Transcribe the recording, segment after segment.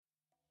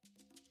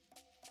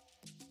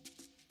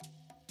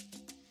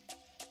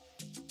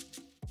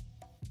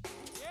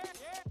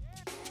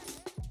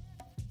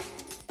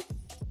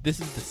This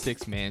is the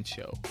Six Man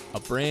Show, a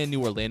brand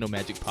new Orlando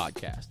Magic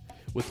podcast,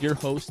 with your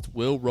hosts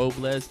Will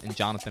Robles and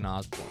Jonathan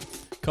Osborne,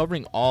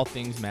 covering all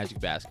things Magic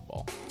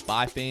basketball.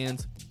 By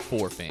fans,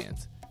 for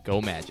fans.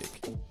 Go Magic.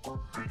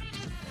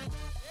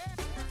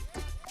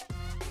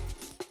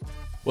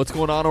 What's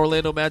going on,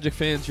 Orlando Magic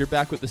fans? You're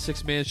back with the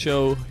Six Man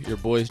Show. Your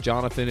boys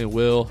Jonathan and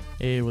Will.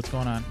 Hey, what's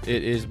going on?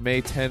 It is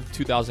May 10th,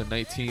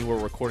 2019. We're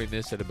recording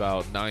this at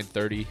about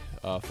 9:30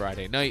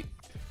 Friday night.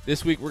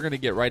 This week, we're going to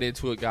get right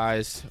into it,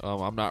 guys.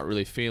 I'm not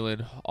really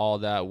feeling all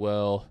that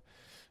well.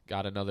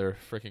 Got another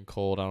freaking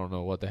cold. I don't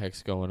know what the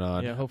heck's going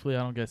on. Yeah, hopefully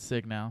I don't get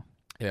sick now.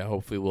 Yeah,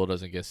 hopefully Will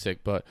doesn't get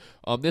sick. But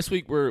this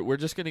week, we're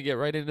just going to get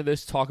right into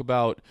this, talk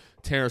about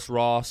Terrence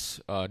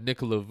Ross,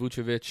 Nikola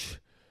Vucevic.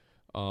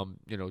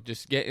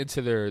 Just get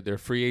into their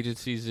free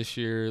agencies this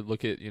year.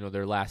 Look at,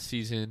 their last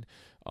season.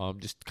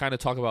 Just kind of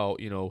talk about,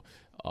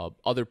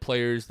 other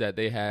players that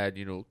they had,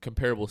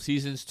 comparable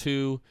seasons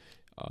to.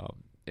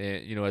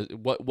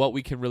 And, what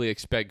we can really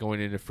expect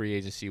going into free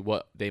agency,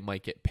 what they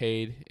might get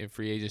paid in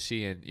free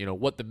agency, and,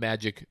 what the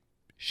Magic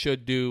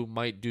should do,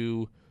 might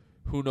do.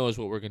 Who knows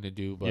what we're going to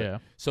do. But yeah.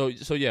 So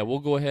we'll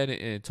go ahead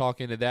and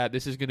talk into that.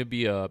 This is going to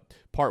be a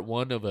part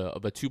one of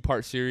a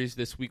two-part series.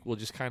 This week we'll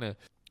just kind of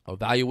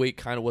evaluate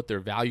kind of what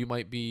their value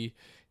might be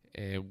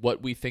and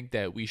what we think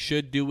that we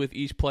should do with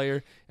each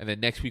player. And then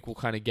next week we'll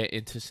kind of get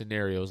into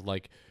scenarios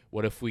like,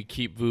 what if we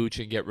keep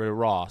Vooch and get rid of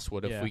Ross?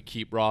 What if we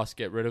keep Ross,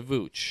 get rid of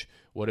Vooch?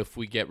 What if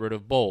we get rid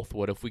of both?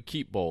 What if we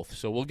keep both?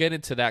 So we'll get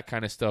into that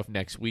kind of stuff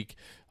next week.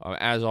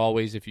 As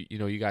always, if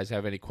you guys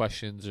have any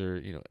questions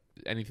or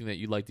anything that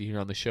you'd like to hear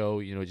on the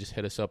show, just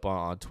hit us up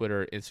on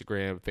Twitter,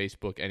 Instagram,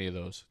 Facebook, any of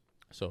those.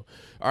 So,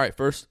 all right,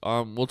 first,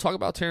 we'll talk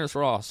about Terrence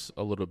Ross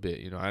a little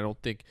bit. I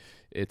don't think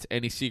it's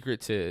any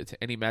secret to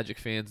any Magic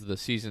fans of the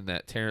season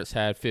that Terrence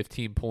had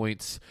 15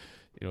 points,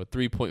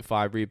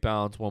 3.5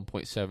 rebounds,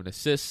 1.7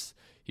 assists.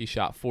 He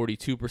shot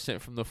 42%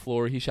 from the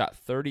floor. He shot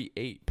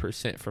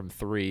 38% from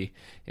three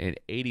and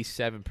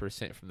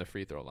 87% from the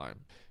free throw line.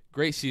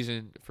 Great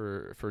season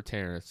for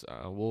Terrence.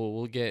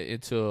 We'll get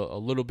into a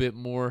little bit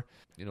more,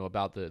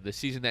 about the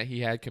season that he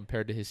had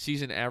compared to his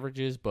season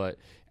averages, but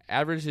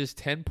averages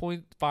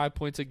 10.5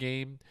 points a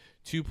game,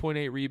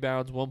 2.8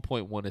 rebounds,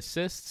 1.1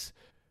 assists,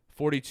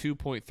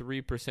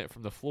 42.3%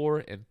 from the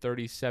floor, and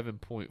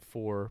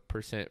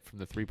 37.4% from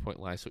the three-point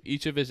line. So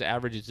each of his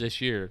averages this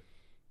year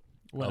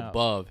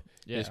above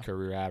his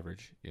career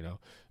average.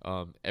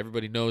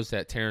 Everybody knows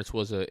that Terrence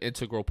was an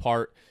integral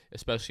part,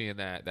 especially in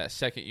that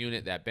second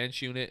unit, that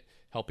bench unit,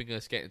 helping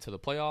us get into the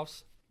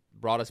playoffs.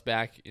 Brought us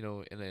back, in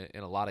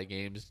a lot of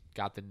games.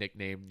 Got the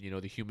nickname,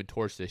 the Human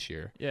Torch this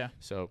year. Yeah.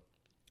 So,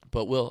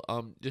 but Will,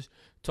 just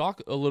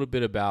talk a little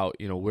bit about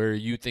where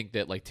you think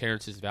that like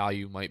Terrence's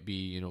value might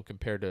be,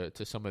 compared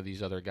to some of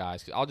these other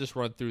guys. 'Cause I'll just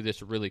run through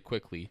this really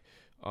quickly.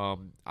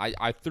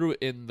 I threw it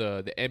in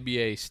the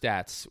NBA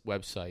stats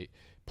website.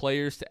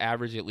 Players to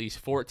average at least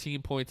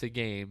 14 points a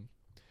game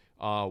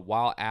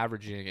while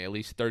averaging at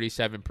least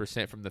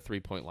 37% from the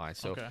three-point line.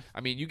 So, okay. I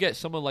mean, you get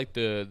someone like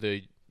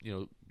the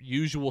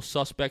usual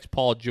suspects,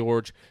 Paul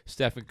George,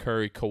 Stephen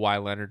Curry,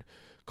 Kawhi Leonard,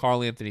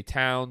 Karl Anthony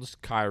Towns,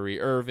 Kyrie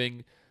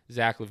Irving,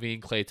 Zach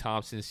LaVine, Klay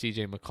Thompson,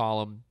 C.J.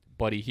 McCollum,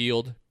 Buddy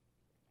Hield.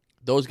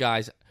 Those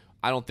guys,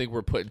 I don't think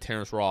we're putting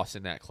Terrence Ross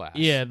in that class.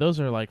 Yeah, those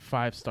are like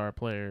 5-star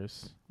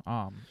players.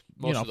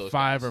 Most of those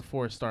 5 guys.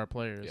 or 4-star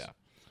players. Yeah.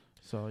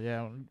 So,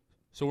 yeah.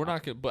 So we're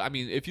not going to, but I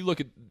mean, if you look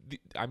at,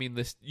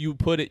 this, you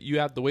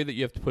have the way that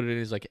you have to put it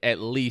is like at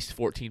least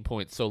 14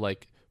 points. So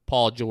like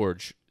Paul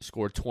George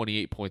scored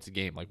 28 points a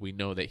game. Like we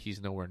know that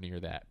he's nowhere near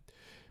that.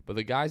 But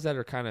the guys that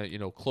are kind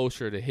of,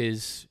 closer to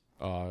his,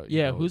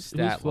 who's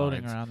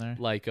floating lines, around there?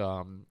 Like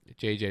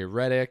JJ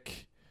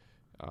Redick,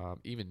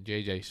 even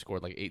JJ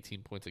scored like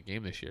 18 points a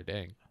game this year.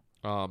 Dang.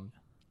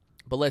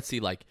 But let's see,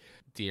 like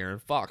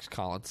De'Aaron Fox,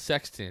 Colin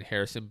Sexton,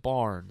 Harrison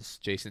Barnes,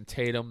 Jason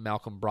Tatum,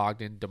 Malcolm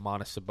Brogdon,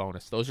 Domantas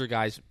Sabonis. Those are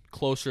guys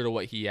closer to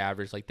what he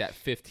averaged, like that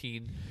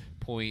 15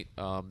 point,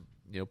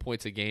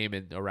 points a game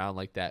and around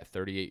like that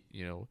 38,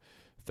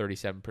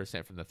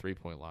 37% from the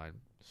 3-point line.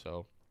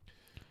 So,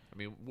 I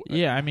mean,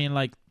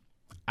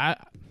 I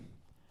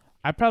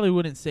probably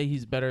wouldn't say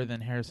he's better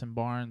than Harrison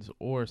Barnes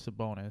or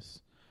Sabonis.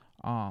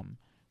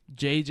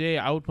 JJ,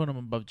 I would put him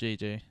above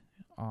JJ,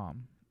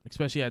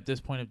 especially at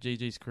this point of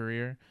JJ's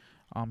career.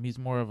 He's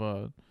more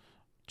of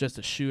just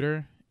a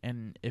shooter,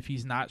 and if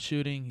he's not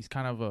shooting, he's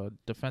kind of a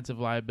defensive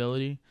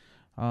liability.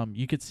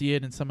 You could see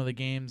it in some of the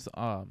games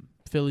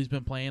Philly's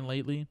been playing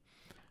lately,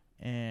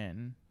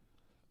 and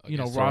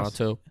against Ross.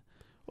 Toronto.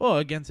 Well,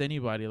 against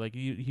anybody, like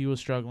he was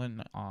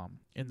struggling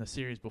in the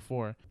series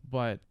before,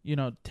 but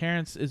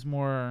Terrence is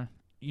more,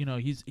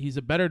 he's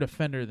a better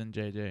defender than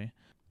JJ,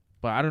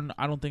 but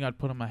I don't think I'd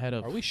put him ahead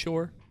of. Are we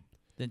sure?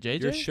 Than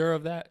JJ? You're sure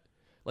of that?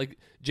 Like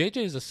JJ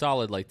is a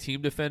solid like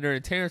team defender,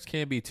 and Terrence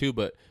can be too.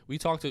 But we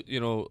talked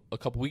a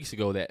couple weeks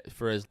ago that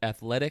for as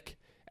athletic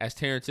as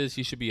Terrence is,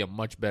 he should be a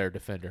much better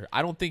defender.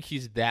 I don't think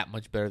he's that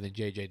much better than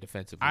JJ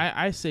defensively.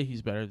 I say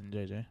he's better than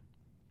JJ.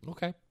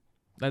 Okay,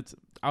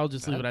 I'll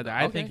just leave it at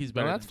that. I think he's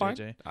better than fine.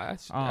 JJ.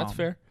 That's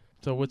fair.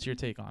 So what's your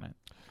take on it?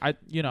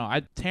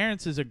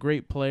 Terrence is a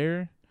great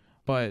player,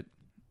 but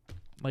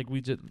like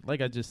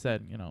I just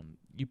said,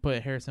 you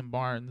put Harrison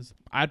Barnes.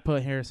 I'd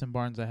put Harrison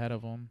Barnes ahead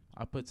of him.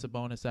 I put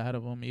Sabonis ahead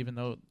of him,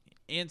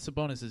 and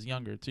Sabonis is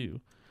younger too.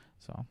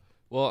 So.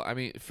 Well, I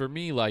mean, for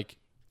me, like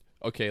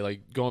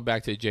going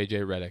back to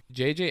JJ Redick.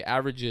 JJ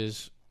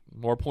averages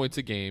more points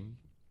a game,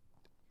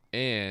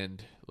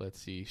 and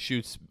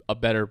shoots a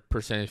better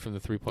percentage from the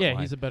 3-point line.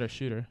 Yeah, he's a better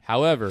shooter.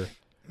 However,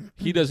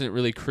 he doesn't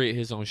really create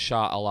his own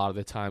shot a lot of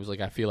the times. Like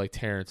I feel like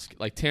Terrence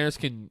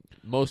can.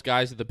 Most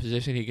guys at the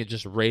position, he can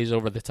just raise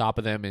over the top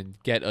of them and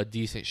get a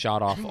decent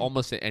shot off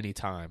almost at any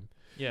time.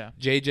 Yeah.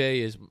 JJ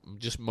is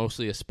just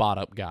mostly a spot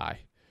up guy.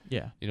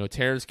 Yeah.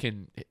 Terrence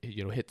can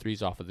hit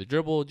threes off of the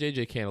dribble.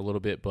 JJ can a little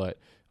bit, but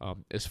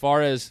as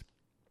far as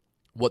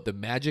what the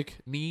Magic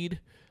need,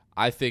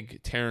 I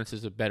think Terrence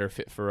is a better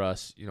fit for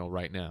us,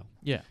 right now.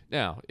 Yeah.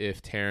 Now,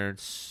 if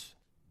Terrence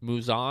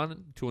moves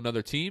on to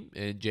another team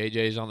and JJ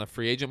is on the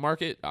free agent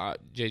market,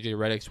 JJ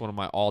Redick's one of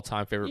my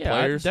all-time favorite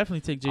players. I'd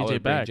definitely take I JJ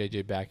would back. bring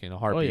JJ back in a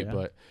heartbeat. yeah.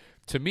 But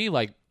to me,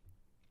 like,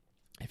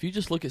 if you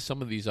just look at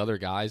some of these other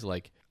guys,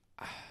 like,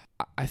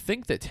 I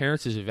think that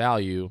Terrence's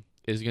value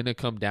is going to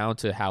come down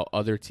to how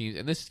other teams,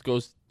 and this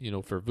goes,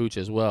 for Vooch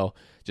as well,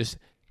 just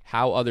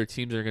how other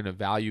teams are going to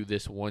value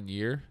this 1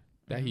 year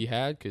that he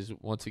had. Because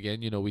once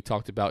again, we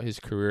talked about his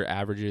career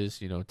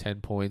averages,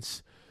 10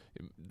 points.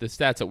 The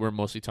stats that we're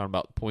mostly talking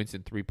about, points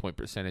and 3-point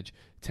percentage,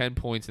 10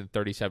 points and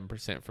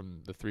 37%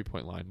 from the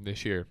 3-point line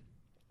this year,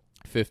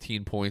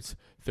 15 points,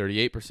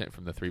 38%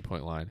 from the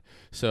 3-point line.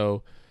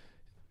 So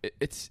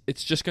it's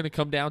just going to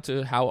come down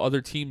to how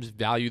other teams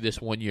value this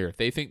 1 year. If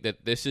they think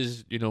that this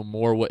is,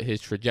 more what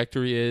his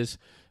trajectory is,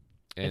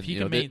 and if he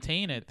can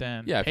maintain it,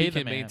 then if pay he the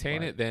can man,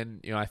 maintain it,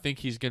 then I think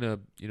he's going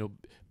to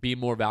be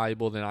more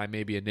valuable than I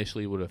maybe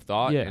initially would have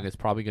thought, and it's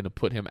probably going to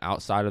put him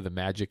outside of the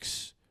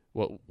Magic's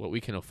what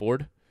we can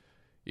afford.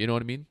 You know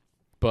what I mean?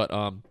 But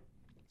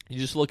you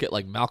just look at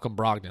like Malcolm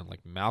Brogdon.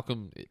 Like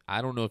Malcolm,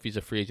 I don't know if he's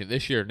a free agent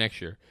this year or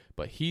next year,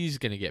 but he's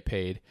going to get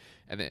paid.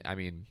 And then, I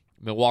mean,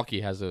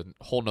 Milwaukee has a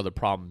whole nother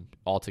problem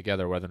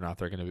altogether, whether or not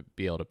they're going to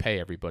be able to pay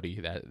everybody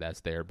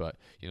that's there. But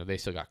they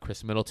still got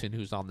Chris Middleton,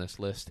 who's on this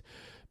list.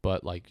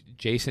 But like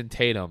Jason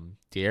Tatum,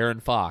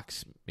 De'Aaron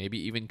Fox, maybe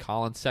even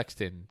Colin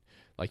Sexton,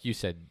 like you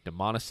said,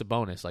 Domantas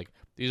Sabonis. Like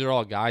these are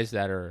all guys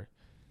that are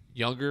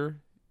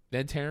younger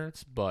than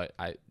Terrence, but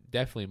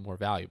definitely more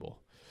valuable.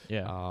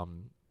 Yeah.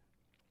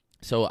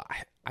 So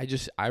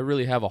I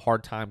really have a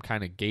hard time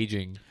kind of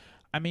gauging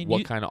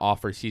what kind of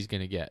offers he's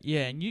going to get.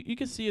 Yeah, and you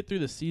can see it through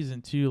the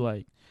season too.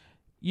 Like,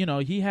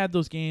 he had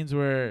those games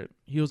where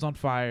he was on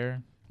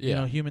fire,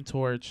 Human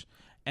Torch,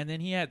 and then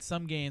he had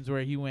some games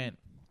where he went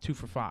 2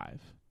 for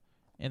 5,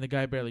 and the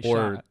guy barely shot.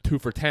 Or 2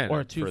 for 10.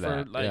 Or 2 for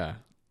that. Yeah.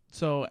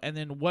 So, and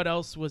then what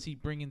else was he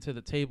bringing to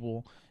the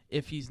table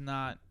if he's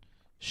not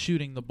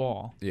shooting the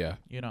ball? Yeah.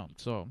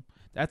 So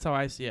that's how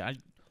I see it.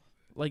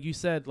 Like you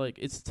said, like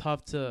it's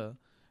tough to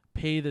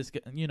pay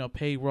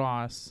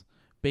Ross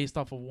based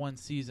off of one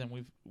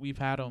season. We've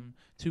had him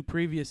 2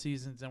 previous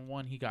seasons, and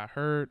one he got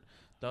hurt.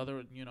 The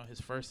other,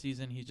 his first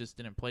season he just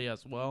didn't play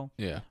as well.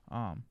 Yeah.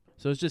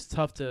 So it's just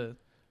tough to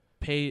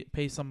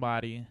pay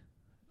somebody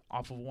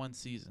off of one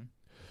season.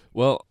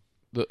 Well,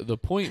 the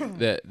point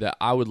that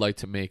I would like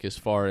to make as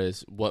far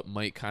as what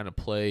might kind of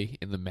play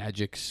in the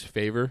Magic's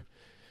favor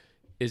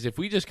is if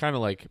we just kind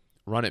of like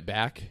run it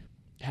back,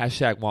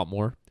 #want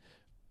more.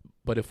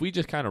 But if we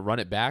just kind of run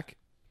it back,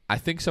 I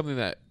think something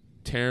that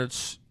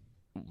Terrence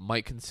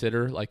might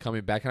consider like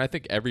coming back, and I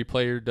think every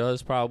player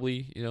does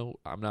probably.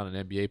 I'm not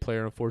an NBA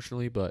player,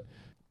 unfortunately, but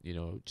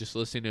just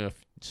listening to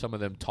some of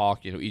them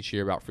talk, each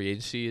year about free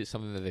agency is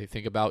something that they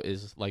think about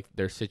is like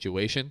their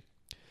situation,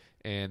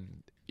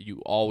 and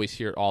you always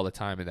hear it all the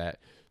time, and that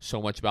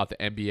so much about the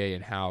NBA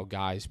and how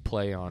guys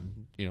play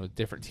on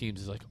different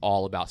teams is like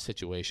all about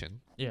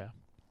situation. Yeah.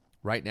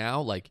 Right now,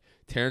 like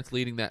Terrence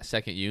leading that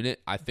second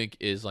unit, I think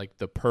is like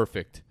the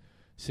perfect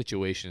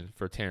situation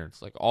for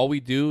Terrence. Like all we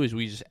do is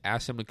we just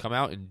ask him to come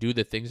out and do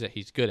the things that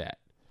he's good at.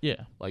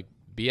 Yeah. Like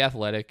be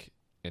athletic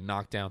and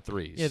knock down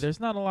threes. Yeah, there's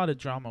not a lot of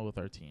drama with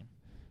our team.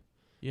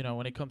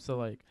 When it comes to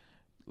like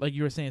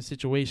you were saying,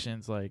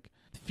 situations like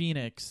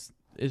Phoenix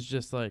is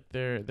just like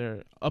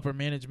their upper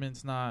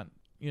management's not,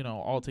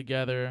 all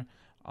together.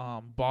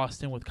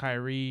 Boston with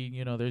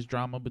Kyrie, there's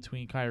drama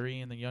between Kyrie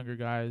and the younger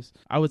guys.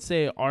 I would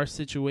say our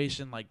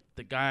situation, like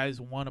the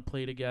guys want to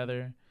play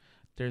together.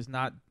 There's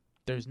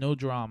no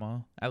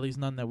drama, at least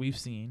none that we've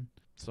seen.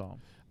 So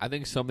I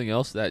think something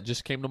else that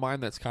just came to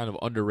mind that's kind of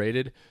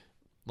underrated,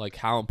 like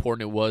how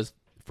important it was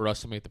for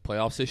us to make the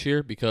playoffs this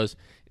year, because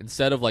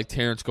instead of like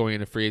Terrence going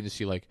into free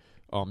agency like,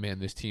 oh man,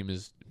 this team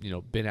has,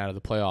 been out of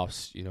the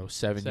playoffs,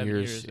 7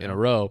 years in a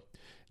row.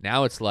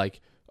 Now it's like,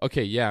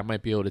 okay, yeah, I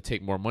might be able to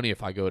take more money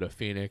if I go to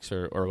Phoenix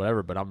or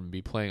whatever, but I'm going to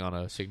be playing on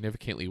a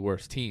significantly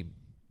worse team.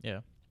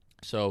 Yeah.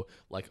 So,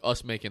 like,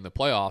 us making the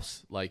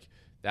playoffs, like,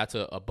 that's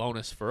a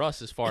bonus for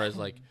us as far as,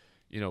 like,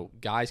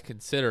 guys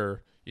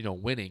consider,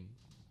 winning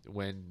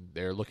when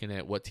they're looking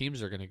at what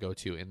teams they're going to go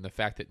to. And the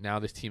fact that now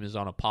this team is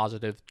on a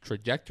positive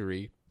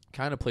trajectory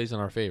kind of plays in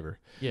our favor.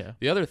 Yeah.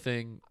 The other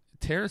thing,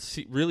 Terrence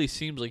really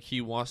seems like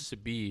he wants to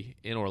be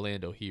in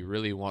Orlando. He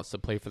really wants to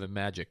play for the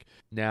Magic.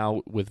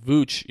 Now with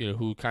Vooch,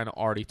 who kind of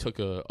already took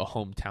a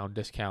hometown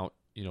discount,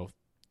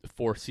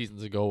 4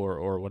 seasons ago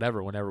or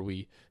whatever, whenever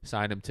we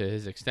signed him to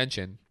his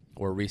extension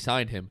or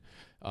re-signed him,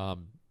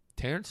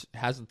 Terrence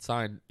hasn't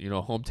signed, a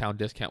hometown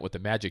discount with the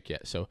Magic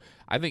yet. So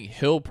I think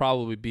he'll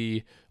probably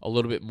be a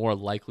little bit more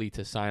likely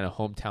to sign a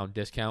hometown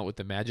discount with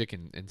the Magic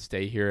and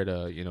stay here at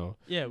a,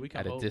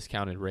 at a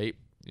discounted rate,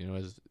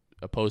 as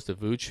opposed to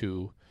Vooch,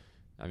 who,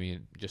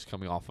 just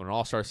coming off of an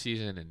All-Star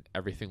season and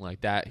everything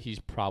like that, he's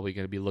probably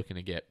going to be looking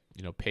to get,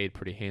 paid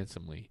pretty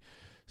handsomely.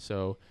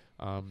 So,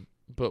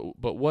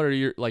 but what are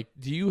your,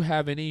 do you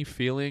have any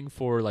feeling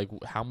for,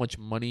 how much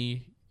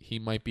money he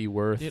might be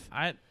worth? Dude,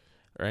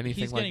 or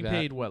anything like that? He's getting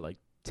paid, what,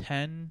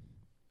 10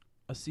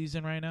 a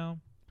season right now?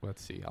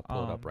 Let's see. I'll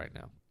pull it up right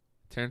now.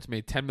 Terrence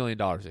made $10 million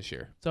this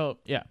year. So,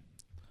 yeah.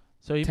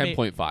 So he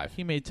 10.5.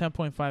 He made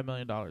 $10.5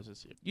 million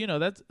this year.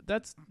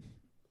 That's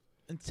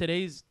in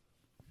today's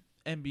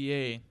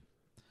NBA,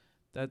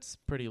 that's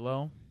pretty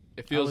low.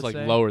 It feels like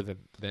lower than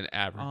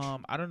average.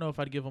 I don't know if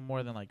I'd give him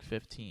more than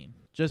 15,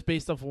 just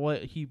based off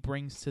what he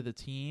brings to the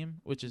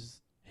team, which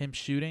is him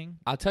shooting.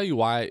 I'll tell you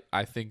why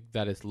I think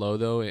that it's low,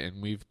 though,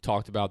 and we've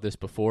talked about this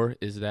before,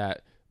 is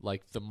that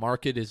the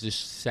market is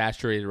just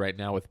saturated right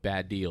now with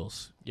bad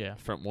deals. Yeah.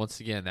 From, once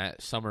again,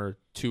 that summer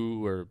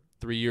 2 or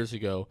 3 years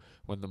ago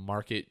when the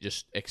market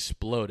just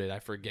exploded. I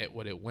forget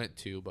what it went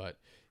to, but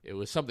it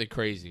was something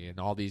crazy, and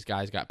all these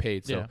guys got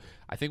paid. So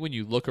I think when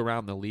you look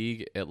around the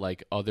league at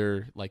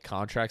other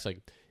contracts,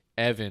 like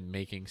Evan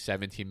making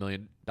 $17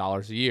 million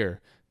a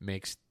year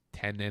makes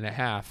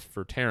 10.5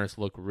 for Terrence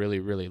look really,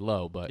 really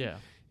low. But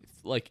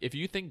if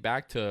you think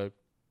back to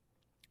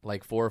 4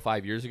 or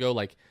 5 years ago,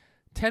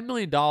 $10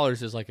 million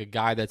is a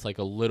guy that's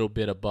a little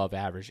bit above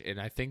average,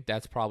 and I think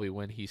that's probably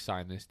when he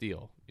signed this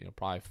deal.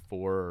 Probably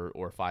 4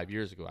 or 5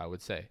 years ago, I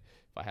would say,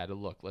 if I had to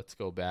look. Let's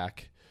go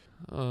back.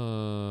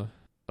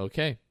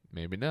 Okay,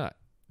 maybe not.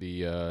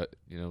 The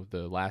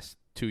the last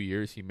 2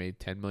 years he made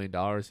 $10 million,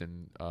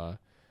 and $10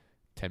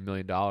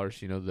 million.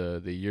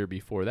 The year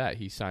before that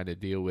he signed a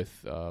deal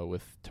with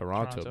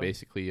Toronto.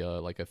 Basically a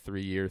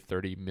 3-year,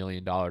 $30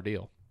 million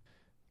deal.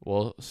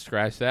 Well,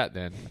 scratch that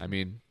then. I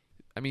mean,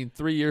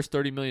 3 years,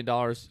 $30 million.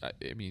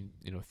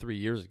 3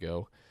 years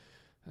ago,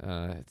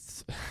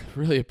 it's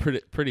really a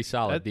pretty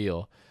solid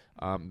deal.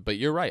 But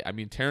you're right.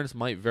 Terrence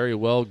might very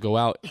well go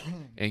out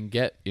and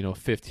get,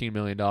 $15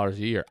 million a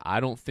year. I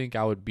don't think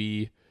I would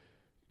be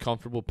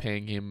comfortable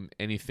paying him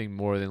anything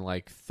more than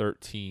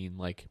 13.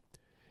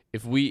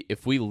 If we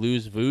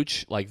lose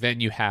Vooch,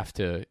 then you have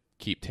to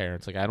keep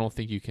Terrence. I don't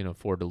think you can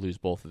afford to lose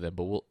both of them.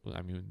 But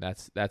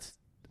that's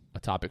a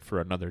topic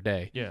for another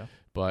day. Yeah.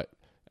 But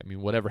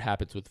whatever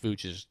happens with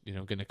Vooch is,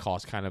 going to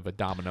cause kind of a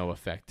domino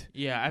effect.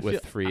 Yeah,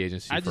 free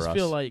agency. I just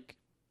feel like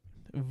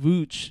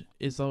Vooch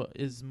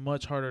is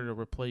much harder to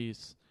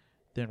replace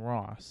than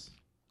Ross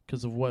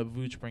because of what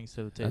Vooch brings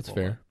to the table. That's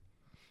fair.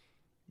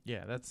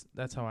 Yeah,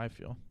 that's how I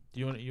feel. Do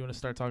you want to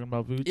start talking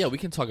about Vooch? Yeah, we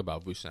can talk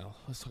about Vooch now.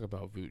 Let's talk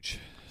about Vooch.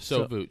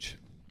 So Vooch.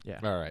 Yeah.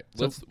 All right.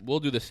 We'll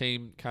do the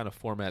same kind of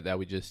format that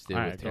we just did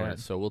with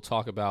Terrence. So we'll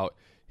talk about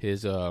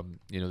his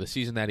the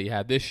season that he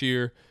had this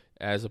year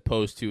as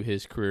opposed to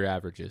his career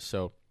averages.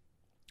 So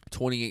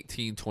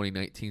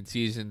 2018-2019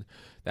 season,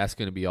 that's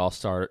going to be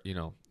all-star,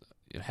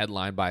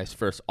 headlined by his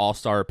first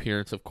all-star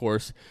appearance, of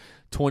course.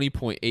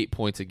 20.8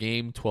 points a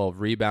game,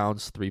 12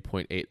 rebounds,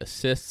 3.8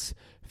 assists,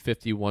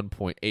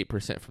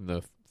 51.8% from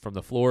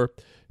the floor,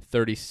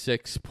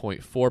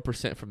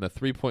 36.4% from the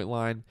three-point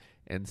line,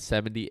 and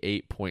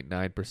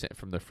 78.9%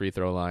 from the free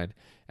throw line,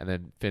 and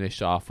then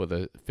finished off with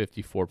a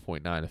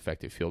 54.9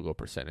 effective field goal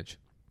percentage.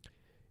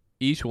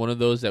 Each one of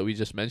those that we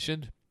just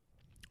mentioned,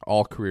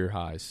 all career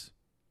highs.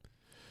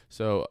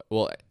 So,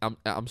 well,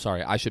 I'm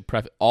sorry. I should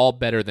preface all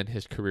better than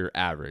his career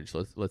average.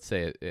 Let's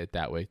say it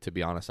that way. To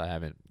be honest, I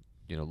haven't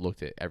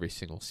looked at every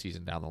single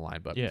season down the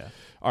line, but yeah.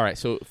 All right.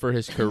 So for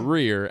his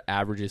career,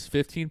 averages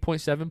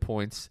 15.7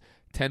 points,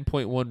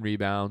 10.1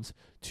 rebounds,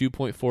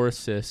 2.4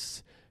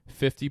 assists,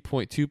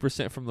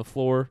 50.2% from the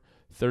floor,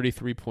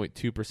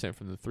 33.2%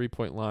 from the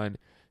 3-point line,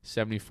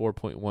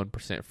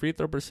 74.1% free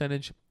throw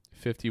percentage,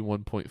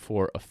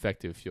 51.4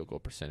 effective field goal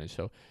percentage.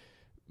 So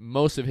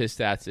most of his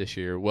stats this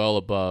year well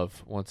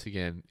above, once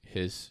again,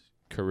 his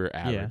career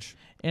average.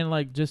 Yeah.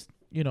 And just,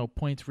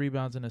 points,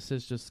 rebounds, and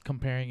assists, just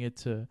comparing it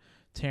to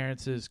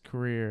Terrence's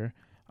career,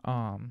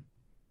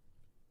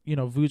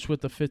 Vooch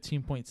with the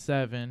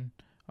 15.7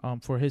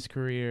 for his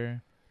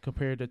career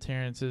compared to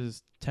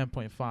Terrence's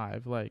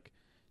 10.5.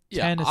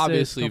 10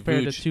 assists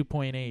compared to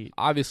 2.8.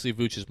 Obviously,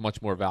 Vooch is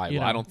much more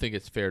valuable. I don't think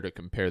it's fair to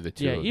compare the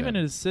two. Yeah, of even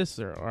them. his assists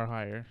are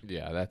higher.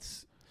 Yeah,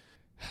 that's.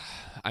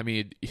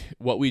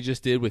 What we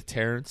just did with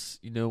Terrence,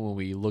 when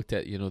we looked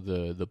at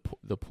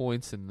the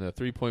points and the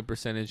 3-point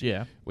percentage.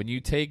 Yeah. When you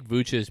take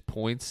Vooch's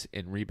points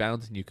and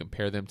rebounds and you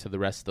compare them to the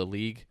rest of the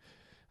league,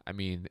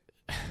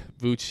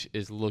 Vooch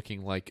is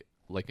looking like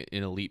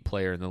an elite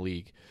player in the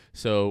league.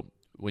 So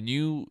when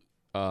you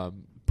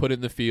put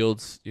in the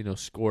fields,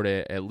 scored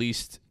at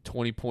least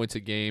 20 points a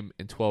game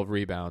and 12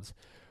 rebounds.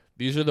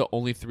 These are the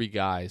only 3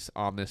 guys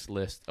on this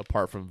list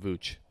apart from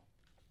Vooch.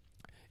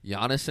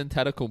 Giannis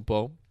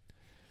Antetokounmpo,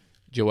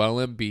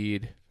 Joel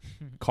Embiid,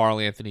 Karl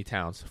Anthony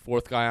Towns.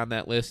 4th guy on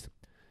that list,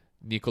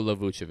 Nikola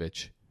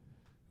Vucevic.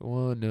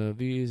 One of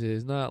these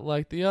is not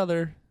like the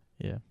other.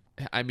 Yeah.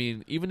 I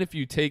mean, even if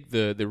you take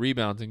the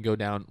rebounds and go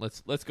down,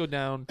 let's go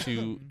down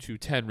to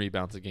 10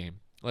 rebounds a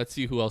game. Let's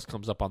see who else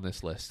comes up on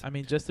this list. I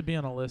mean, just to be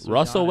on a list.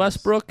 Russell Giannis,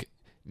 Westbrook,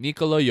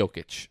 Nikola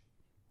Jokic.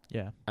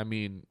 Yeah. I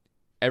mean,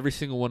 every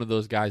single one of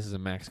those guys is a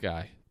max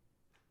guy.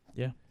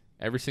 Yeah.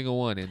 Every single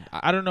one. And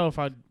I don't know if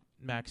I'd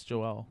max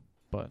Joel,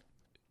 but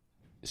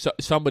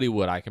somebody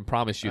would. I can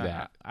promise you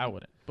that. I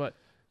wouldn't. But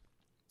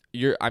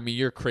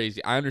you're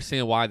crazy. I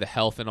understand why the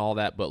health and all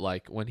that, but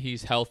like when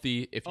he's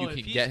healthy, if you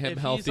can get him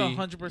healthy, he's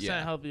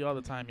 100% healthy all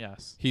the time,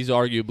 yes. He's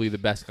arguably the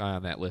best guy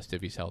on that list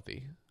if he's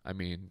healthy. I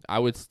mean, I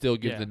would still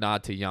give the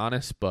nod to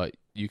Giannis, but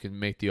you can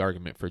make the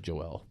argument for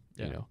Joel,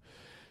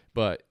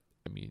 But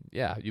I mean,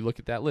 yeah, you look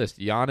at that list: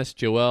 Giannis,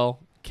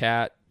 Joel,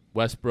 Kat,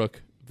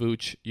 Westbrook,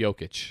 Vooch,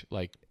 Jokic.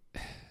 Like,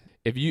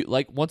 if you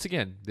once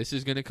again, this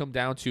is going to come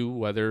down to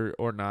whether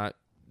or not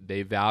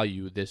they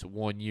value this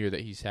 1 year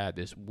that he's had,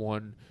 this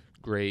one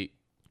great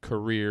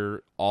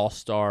career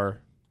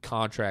all-star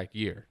contract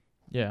year.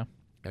 Yeah.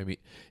 I mean,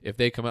 if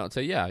they come out and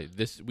say, yeah,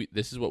 this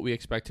is what we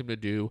expect him to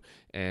do,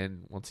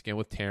 and once again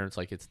with Terrence,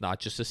 it's not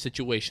just a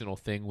situational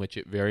thing, which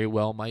it very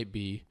well might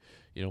be,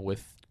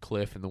 with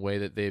Cliff and the way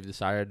that they've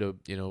decided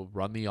to,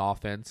 run the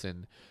offense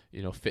and,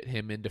 fit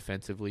him in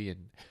defensively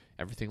and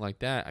everything like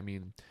that. I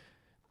mean,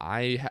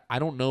 I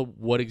don't know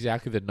what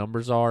exactly the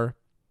numbers are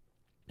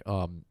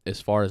as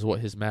far as what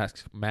his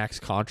max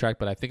contract,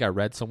 but I think I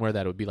read somewhere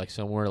that it would be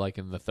somewhere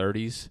in the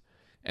 30s,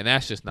 and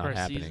that's just not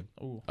happening.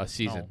 A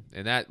season. No.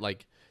 And that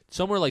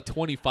somewhere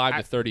 25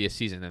 to 30 a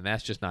season, and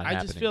that's just not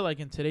happening. I just feel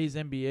in today's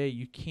NBA,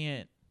 you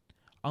can't,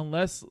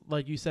 unless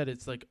like you said,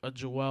 it's a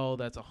Joel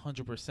that's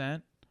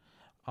 100%.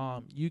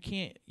 You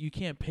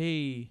can't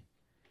pay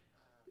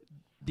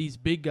these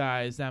big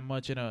guys that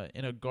much in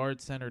a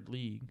guard centered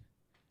league.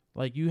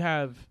 You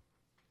have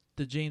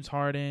the James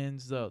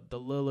Hardens, the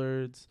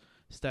Lillards,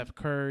 Steph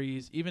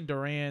Curry's, even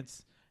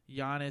Durant's,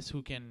 Giannis,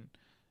 who can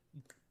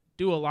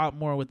do a lot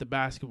more with the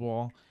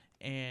basketball.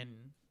 And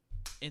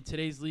in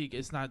today's league,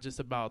 it's not just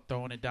about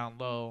throwing it down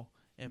low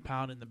and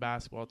pounding the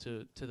basketball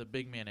to the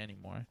big man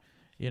anymore,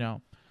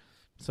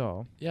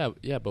 So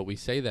yeah, but we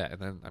say that,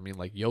 and then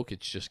Jokic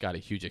just got a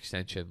huge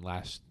extension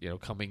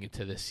coming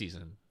into this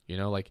season.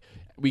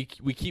 We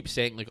keep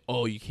saying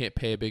oh, you can't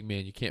pay a big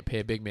man, you can't pay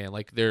a big man,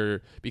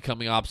 they're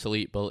becoming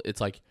obsolete, but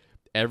it's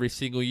every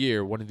single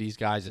year one of these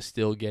guys is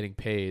still getting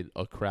paid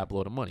a crap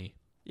load of money.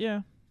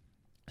 Yeah.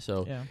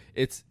 So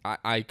it's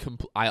I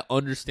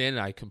understand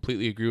and I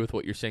completely agree with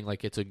what you're saying.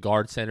 It's a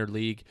guard-centered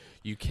league.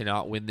 You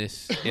cannot win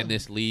this in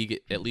this league,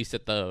 at least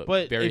at the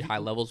very high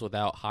levels,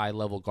 without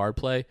high-level guard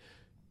play.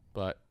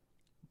 But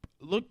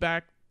look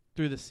back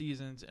through the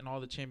seasons and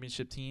all the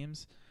championship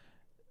teams.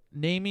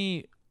 Name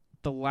me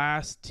the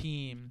last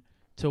team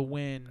to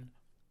win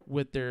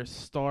with their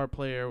star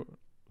player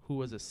who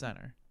was a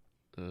center.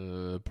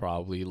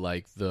 Probably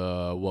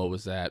what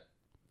was that?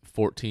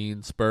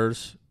 14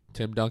 Spurs.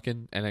 Tim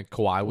Duncan, and then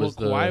Kawhi was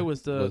the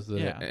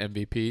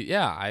MVP.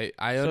 Yeah,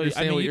 I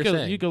understand what you're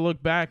saying. You could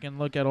look back and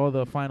look at all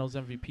the Finals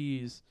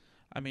MVPs.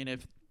 I mean,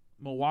 if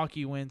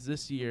Milwaukee wins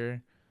this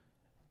year,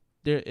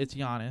 it's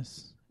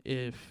Giannis.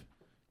 If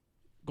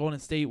Golden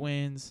State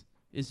wins,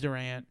 it's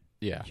Durant.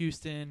 Yeah.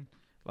 Houston,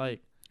 But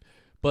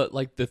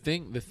the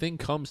thing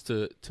comes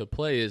to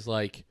play is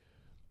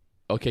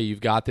okay,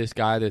 you've got this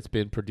guy that's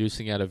been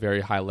producing at a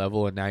very high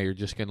level, and now you're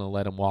just going to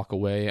let him walk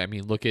away. I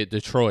mean, look at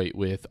Detroit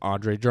with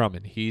Andre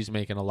Drummond. He's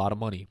making a lot of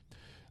money.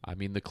 I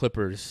mean, the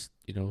Clippers,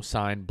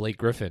 signed Blake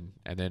Griffin,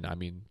 and then,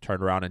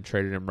 turned around and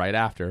traded him right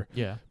after.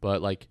 Yeah.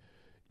 But,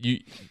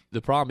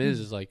 the problem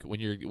is when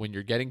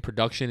you're getting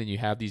production and you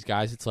have these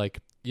guys, it's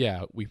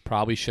yeah, we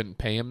probably shouldn't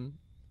pay him,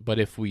 but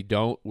if we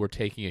don't, we're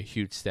taking a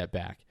huge step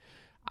back.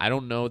 I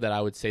don't know that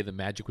I would say the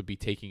Magic would be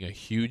taking a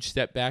huge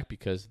step back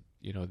because,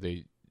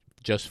 they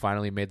just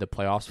finally made the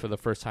playoffs for the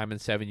first time in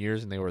 7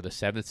 years, and they were the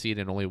 7th seed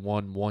and only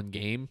won one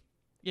game.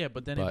 Yeah,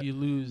 but if you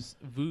lose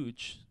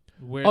Vooch,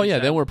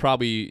 then we're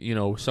probably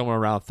somewhere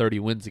around 30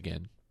 wins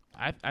again.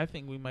 I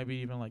think we might be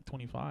even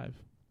 25.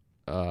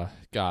 God,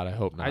 I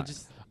hope not.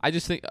 I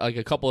just think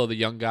a couple of the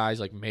young guys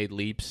made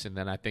leaps, and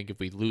then I think if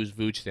we lose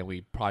Vooch, then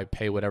we probably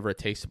pay whatever it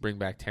takes to bring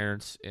back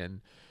Terrence,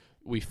 and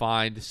we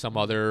find some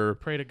other.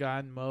 Pray to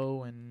God,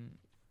 Mo and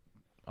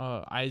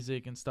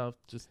Isaac and stuff.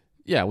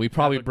 Yeah, we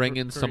probably bring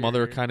in some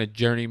other kind of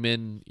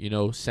journeyman,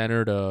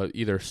 center to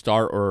either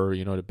start or,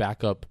 to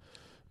back up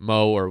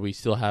Mo, or we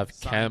still have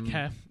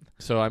Kem.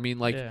 So,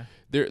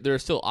 there are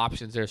still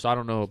options there. So, I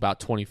don't know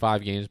about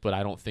 25 games, but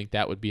I don't think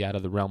that would be out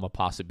of the realm of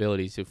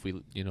possibilities if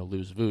we,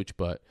 lose Vooch.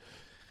 But,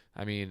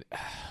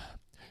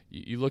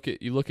 you look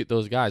at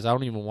those guys. I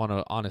don't even want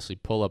to honestly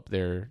pull up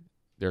their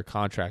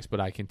contracts, but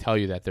I can tell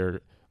you that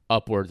they're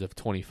upwards of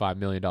 $25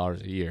 million a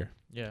year.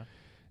 Yeah.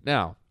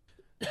 Now,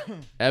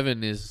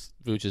 Evan is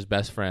Vooch's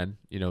best friend.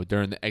 You know,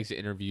 during the exit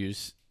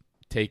interviews,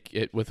 take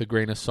it with a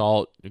grain of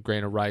salt, a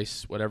grain of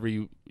rice, whatever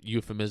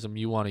euphemism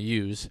you want to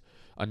use,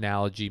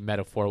 analogy,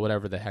 metaphor,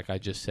 whatever the heck I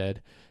just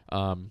said.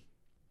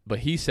 But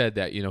he said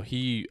that, you know,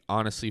 he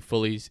honestly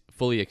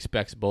fully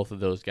expects both of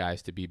those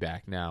guys to be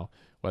back now.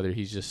 Whether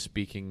he's just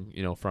speaking,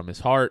 you know, from his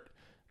heart,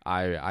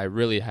 I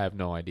really have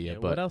no idea. Yeah,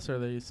 but what else are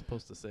they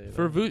supposed to say?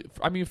 for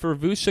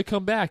Vooch to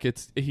come back,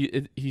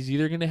 he's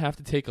either going to have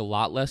to take a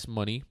lot less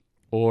money,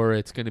 or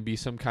it's going to be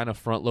some kind of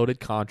front-loaded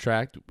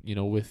contract, you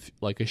know, with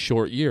like a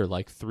short year,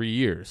 like 3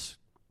 years.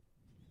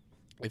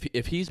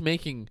 If he's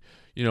making,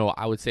 you know,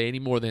 I would say any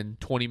more than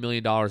 $20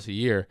 million a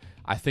year,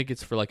 I think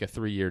it's for like a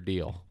 3-year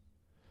deal.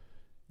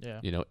 Yeah.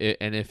 You know,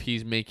 and if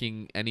he's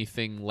making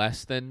anything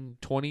less than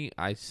 20,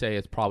 I say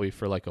it's probably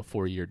for like a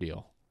 4-year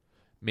deal.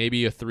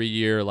 Maybe a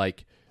 3-year,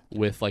 like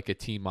with like a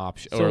team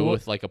option, So or what-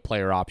 with like a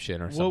player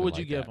option or something. What would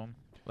you like give that. him?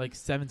 Like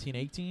 17,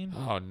 18?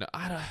 Oh no,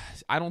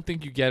 I don't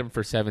think you get him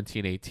for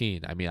 17,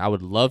 18. I mean, I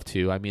would love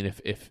to. I mean,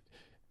 if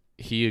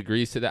he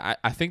agrees to that,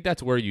 I think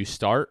that's where you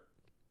start.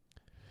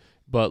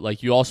 But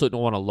like, you also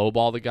don't want to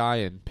lowball the guy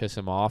and piss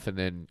him off, and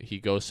then he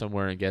goes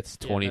somewhere and gets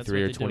Yeah, 23 that's or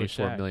what they did with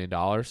 24 Shaq. million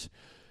dollars.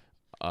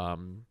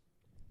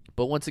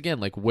 But once again,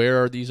 like,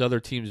 where are these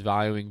other teams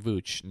valuing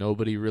Vooch?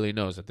 Nobody really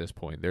knows at this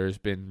point. There's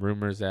been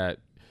rumors that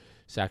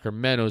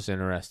Sacramento's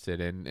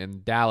interested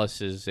and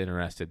Dallas is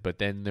interested, but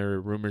then there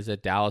are rumors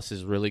that Dallas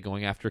is really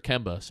going after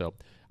Kemba. So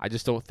I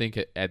just don't think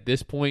at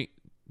this point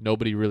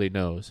nobody really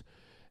knows.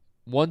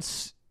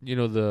 Once, you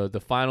know,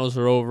 the finals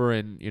are over,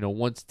 and, you know,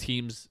 once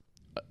teams,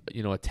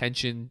 you know,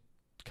 attention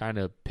kind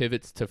of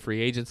pivots to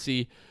free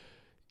agency,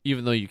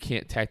 even though you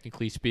can't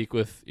technically speak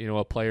with, you know,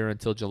 a player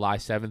until July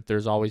 7th,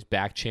 there's always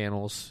back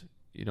channels,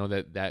 you know,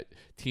 that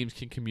teams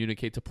can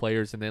communicate to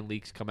players, and then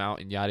leaks come out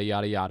and yada,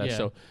 yada, yada. Yeah.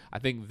 So I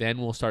think then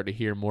we'll start to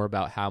hear more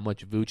about how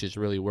much Vooch is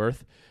really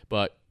worth.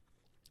 But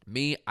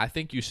I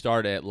think you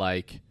start at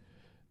like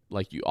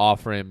you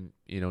offer him,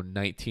 you know,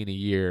 19 a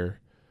year,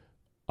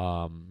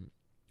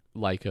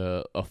 like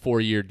a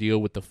 4-year deal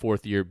with the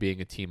 4th year being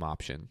a team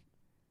option.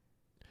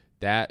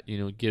 That, you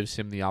know, gives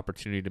him the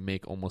opportunity to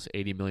make almost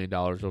 $80 million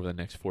over the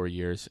next 4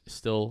 years.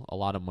 Still a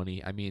lot of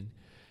money. I mean,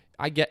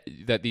 I get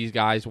that these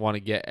guys want to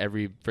get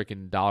every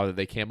freaking dollar that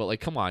they can, but,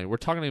 like, come on. We're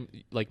talking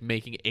like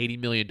making $80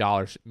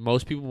 million.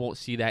 Most people won't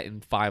see that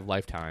in 5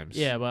 lifetimes.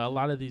 Yeah, but a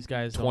lot of these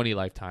guys 20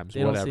 lifetimes,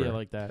 they whatever. don't see it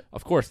like that.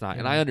 Of course not.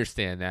 And Yeah. I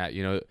understand that,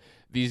 you know,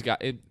 these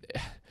guys,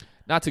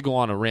 not to go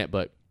on a rant,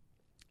 but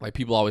like,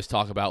 people always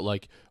talk about,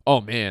 like, oh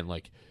man,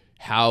 like,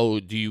 how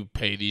do you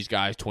pay these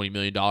guys $20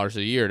 million a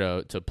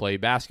year to play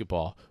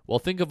basketball? Well,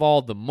 think of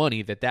all the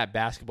money that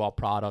basketball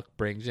product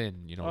brings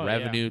in, you know, Oh,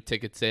 revenue,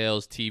 ticket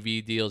sales,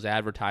 TV deals,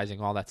 advertising,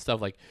 all that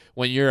stuff. Like,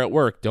 when you're at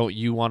work, don't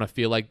you want to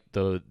feel like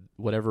the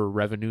whatever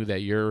revenue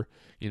that you're,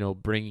 you know,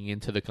 bringing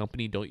into the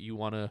company, don't you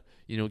want to,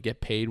 you know, get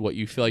paid what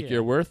you feel like Yeah.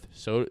 you're worth?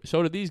 So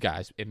do these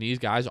guys. And these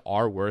guys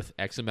are worth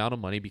X amount of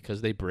money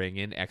because they bring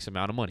in X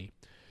amount of money.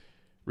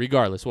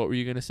 Regardless, what were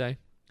you going to say?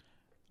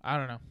 I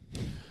don't know.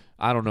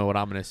 I don't know what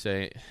I'm going to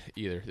say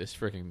either. This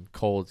freaking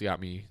cold's got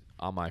me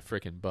on my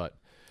freaking butt.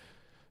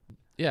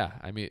 Yeah,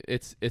 I mean,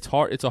 it's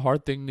hard. It's a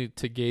hard thing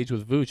to gauge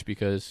with Vooch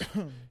because,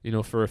 you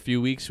know, for a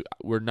few weeks,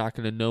 we're not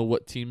going to know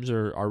what teams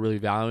are really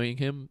valuing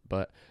him.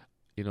 But,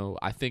 you know,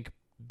 I think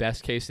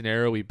best case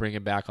scenario, we bring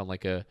him back on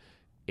like a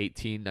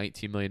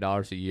 $18-19 million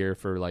a year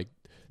for like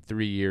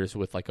 3 years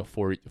with like a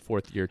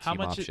fourth year team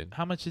option.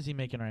 How much is he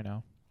making right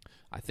now?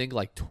 I think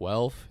like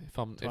 12, if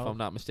I'm 12?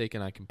 not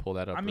mistaken. I can pull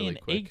that up I really mean,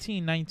 quick.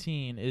 18,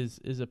 19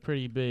 is a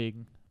pretty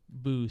big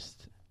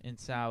boost in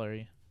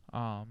salary.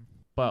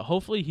 But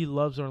hopefully he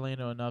loves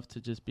Orlando enough to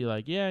just be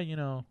like, yeah, you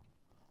know,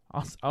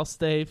 I'll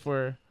stay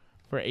for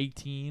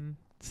 18,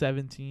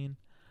 17.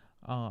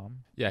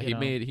 Yeah, you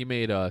he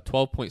made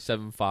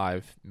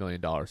 $12.75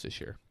 million this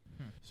year.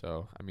 Hmm.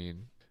 So I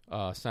mean,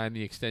 signed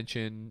the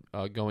extension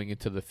going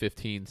into the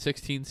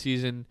 15-16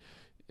 season.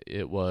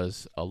 It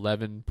was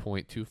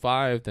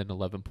 11.25, then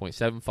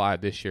 11.75.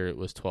 This year it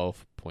was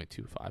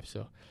 12.25.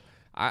 So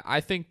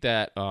I think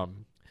that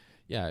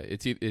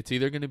it's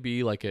either going to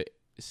be like a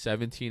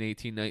 17,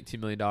 18, 19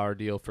 million dollar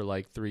deal for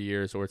like 3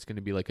 years, or it's going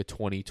to be like a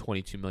 20,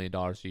 22 million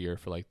dollars a year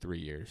for like 3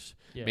 years.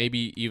 Yeah.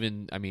 Maybe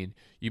even, I mean,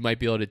 you might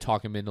be able to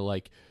talk him into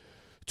like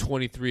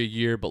 23 a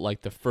year, but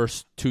like the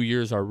first 2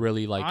 years are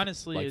really like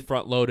Honestly, like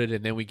front loaded,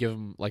 and then we give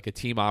him like a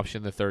team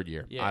option the 3rd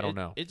year. Yeah, I don't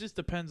know. It just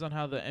depends on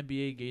how the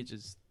NBA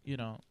gauges, you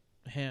know,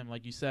 him,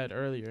 like you said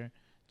earlier,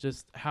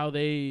 just how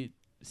they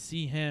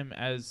see him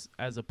as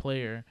a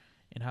player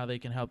and how he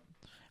can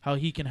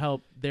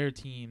help their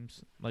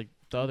teams, like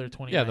the other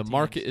 20. Yeah, the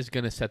market is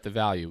going to set the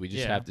value. We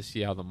just Yeah. have to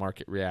see how the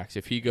market reacts.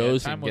 If he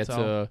goes time and will gets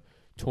tell. a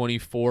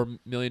 $24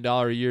 million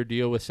a year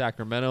deal with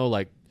Sacramento,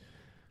 like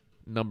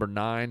number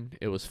 9,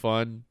 it was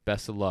fun.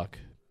 Best of luck.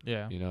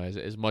 Yeah. You know,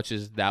 as much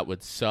as that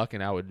would suck,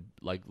 and I would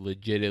like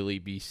legitimately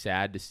be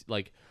sad to see,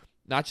 like,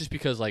 not just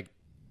because like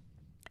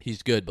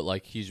he's good, but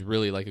like he's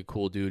really like a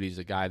cool dude. He's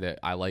a guy that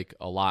I like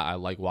a lot. I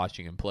like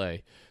watching him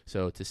play.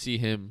 So to see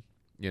him,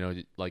 you know,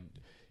 like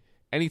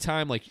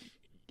anytime, like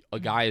a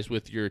guy is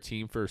with your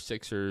team for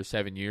 6 or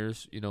 7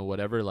 years,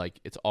 whatever, like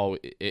it's all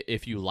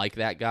if you like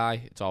that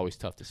guy, it's always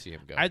tough to see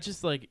him go. I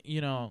just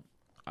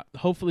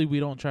hopefully we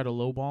don't try to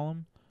lowball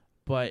him,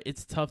 but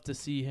it's tough to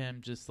see him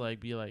just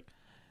be like,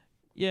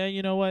 yeah,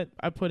 you know what?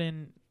 I put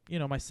in,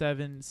 my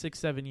 7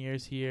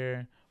 years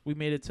here. We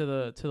made it to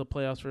the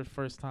playoffs for the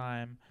first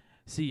time.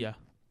 See ya.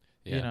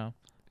 Yeah,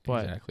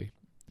 But exactly.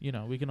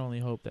 We can only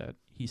hope that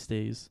he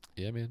stays.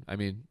 Yeah, man. I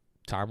mean,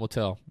 time will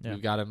tell. Yeah.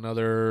 We've got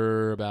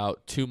another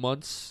about 2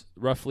 months,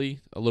 roughly,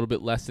 a little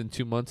bit less than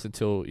 2 months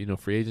until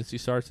free agency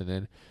starts, and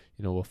then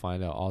we'll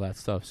find out all that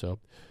stuff. So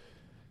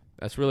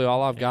that's really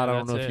all I've got. I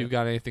don't know if you've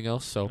got anything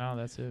else. So no,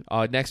 that's it.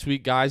 Next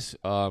week, guys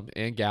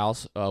and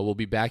gals, we'll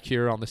be back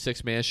here on the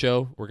Six Man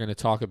Show. We're going to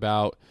talk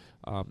about.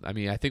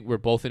 I think we're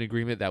both in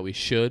agreement that we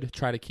should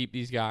try to keep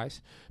these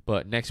guys.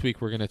 But next week,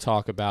 we're going to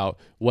talk about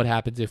what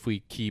happens if we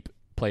keep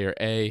player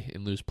A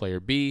and lose player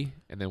B,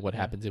 and then what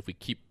happens if we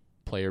keep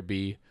player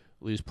B,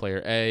 lose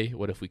player A.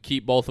 What if we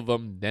keep both of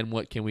them? Then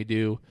what can we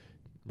do?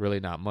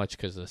 Really not much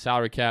because of the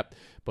salary cap.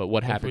 But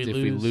what happens if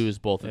we lose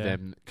both of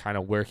them? Kind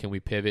of where can we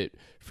pivot?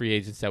 Free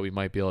agents that we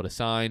might be able to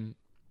sign.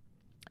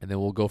 And then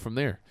we'll go from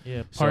there.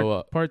 Yeah,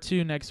 part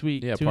 2 next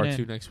week. Yeah, part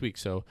 2 next week.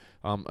 So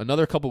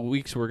another couple of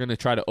weeks, we're going to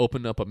try to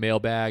open up a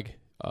mailbag,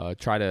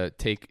 try to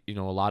take a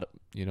lot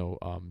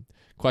of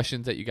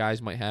questions that you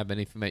guys might have,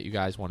 anything that you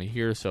guys want to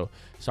hear. So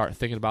start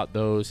thinking about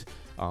those.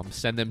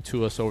 Send them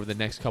to us over the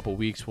next couple of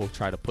weeks. We'll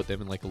try to put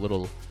them in like a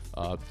little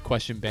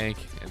question bank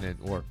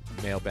or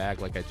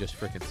mailbag, like I just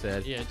freaking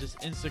said. Yeah, just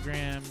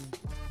Instagram.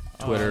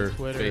 Twitter,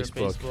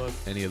 Facebook,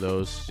 any of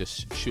those.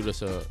 Just shoot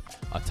us a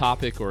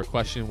topic or a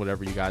question,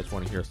 whatever you guys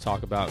want to hear us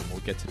talk about, and we'll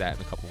get to that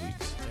in a couple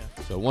weeks.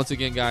 Yeah. So once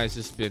again, guys,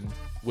 this has been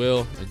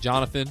Will and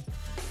Jonathan.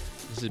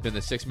 This has been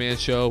the Six Man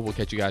Show. We'll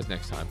catch you guys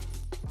next time.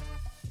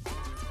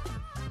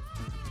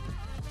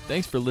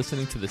 Thanks for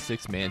listening to the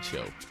Six Man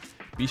Show.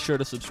 Be sure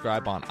to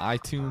subscribe on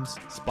iTunes,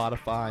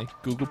 Spotify,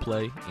 Google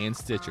Play, and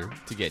Stitcher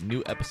to get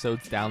new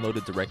episodes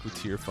downloaded directly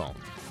to your phone.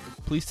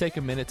 Please take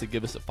a minute to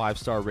give us a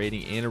 5-star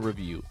rating and a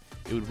review.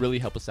 It would really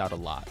help us out a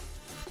lot.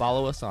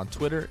 Follow us on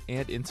Twitter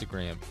and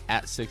Instagram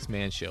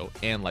 @SixManShow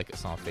and like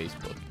us on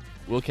Facebook.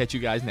 We'll catch you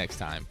guys next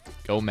time.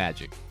 Go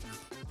Magic.